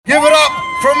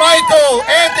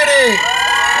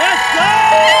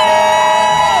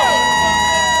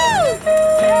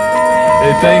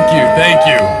Thank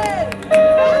you.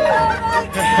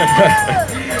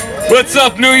 What's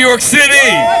up, New York City?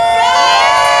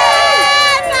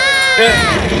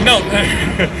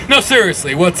 No,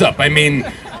 seriously, what's up? I mean,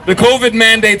 the COVID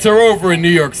mandates are over in New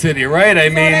York City, right? I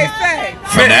mean,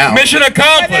 For now. mission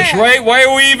accomplished, right? Why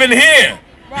are we even here?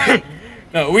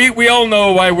 No, we all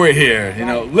know why we're here. You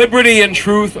know, liberty and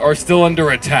truth are still under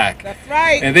attack. That's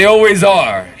right. And they always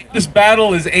are. This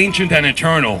battle is ancient and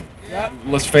eternal. Yep.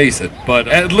 Let's face it. But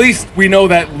at least we know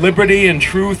that liberty and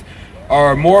truth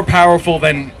are more powerful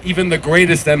than even the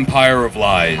greatest empire of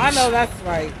lies. I know that's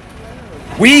right.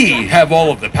 We have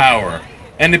all of the power,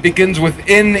 and it begins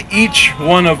within each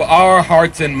one of our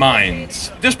hearts and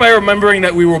minds. Just by remembering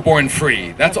that we were born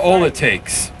free. That's all it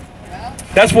takes.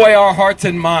 That's why our hearts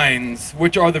and minds,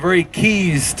 which are the very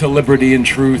keys to liberty and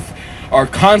truth, are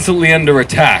constantly under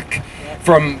attack.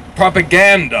 From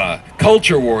propaganda,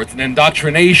 culture wars, and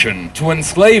indoctrination to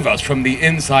enslave us from the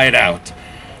inside out.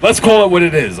 Let's call it what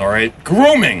it is, all right?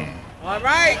 Grooming. All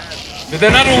right. They're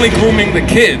not only grooming the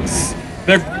kids,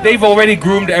 they've already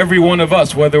groomed every one of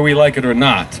us, whether we like it or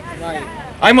not. Right.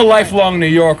 I'm a lifelong New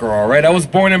Yorker, all right? I was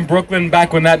born in Brooklyn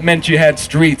back when that meant you had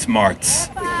street smarts.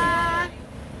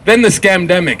 Then the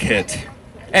scamdemic hit.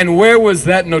 And where was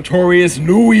that notorious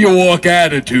New York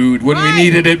attitude when we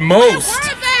needed it most?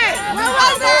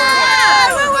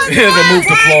 They moved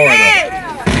to Florida.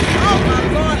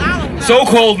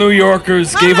 So-called New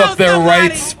Yorkers gave up their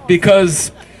rights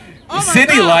because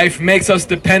city life makes us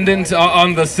dependent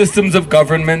on the systems of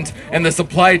government and the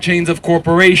supply chains of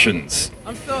corporations.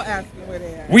 I'm still asking where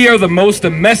they at. We are the most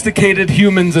domesticated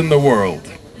humans in the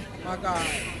world. My God.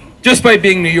 Just by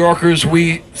being New Yorkers,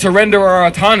 we surrender our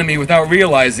autonomy without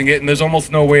realizing it, and there's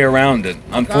almost no way around it,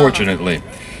 unfortunately.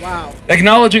 Wow.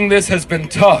 Acknowledging this has been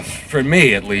tough, for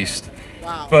me at least.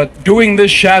 Wow. But doing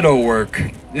this shadow work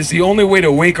is the only way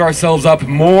to wake ourselves up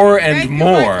more and Thank you,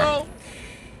 more. Michael.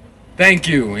 Thank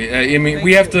you. I mean,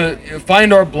 we have to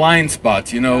find our blind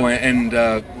spots, you know,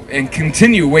 and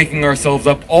continue waking ourselves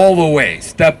up all the way,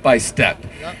 step by step.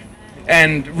 Yep.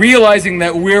 And realizing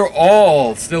that we're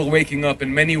all still waking up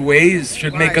in many ways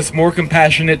should make Right. us more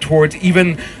compassionate towards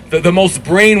even the most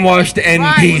brainwashed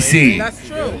NPC. Right. That's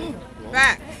true.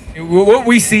 Facts. What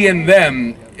we see in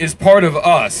them is part of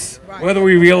us, Right. whether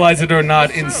we realize it or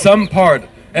not, in some part,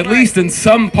 at least in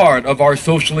some part of our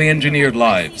socially engineered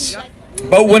lives.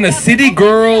 But when a city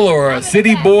girl or a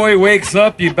city boy wakes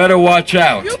up, you better watch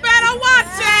out. You better watch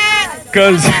it.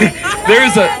 Because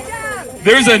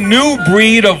there's a new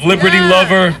breed of liberty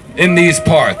lover in these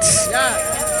parts.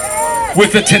 Yeah.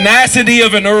 With the tenacity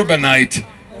of an urbanite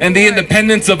and the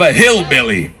independence of a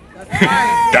hillbilly.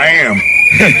 Damn.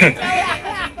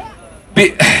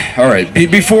 All right,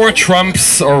 before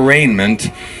Trump's arraignment,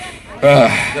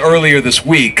 earlier this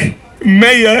week,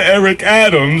 Mayor Eric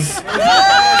Adams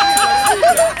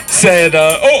said,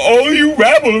 all you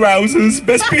rabble-rousers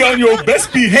best be on your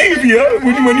best behavior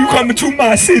when you come into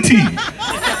my city.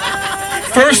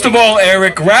 First of all,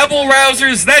 Eric,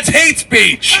 rabble-rousers, that's hate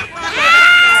speech.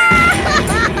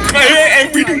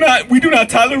 And we do not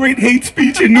tolerate hate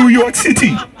speech in New York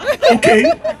City,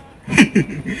 okay?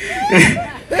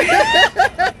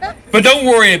 But don't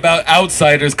worry about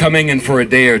outsiders coming in for a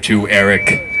day or two, Eric.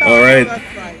 All right?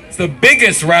 That's right. The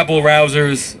biggest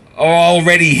rabble-rousers are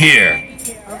already here.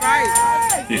 All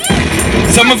right.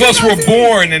 Some of us were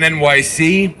born in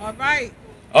NYC. All right.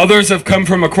 Others have come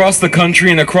from across the country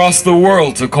and across the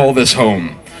world to call this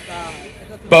home.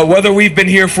 But whether we've been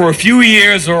here for a few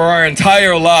years or our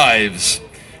entire lives,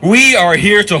 we are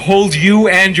here to hold you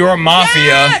and your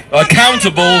mafia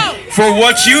accountable for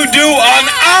what you do on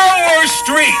our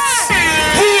streets.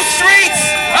 Whose streets?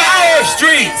 Our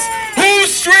streets.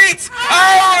 Whose streets?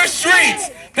 Our streets.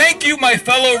 Thank you, my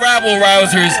fellow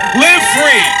rabble-rousers. Live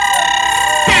free.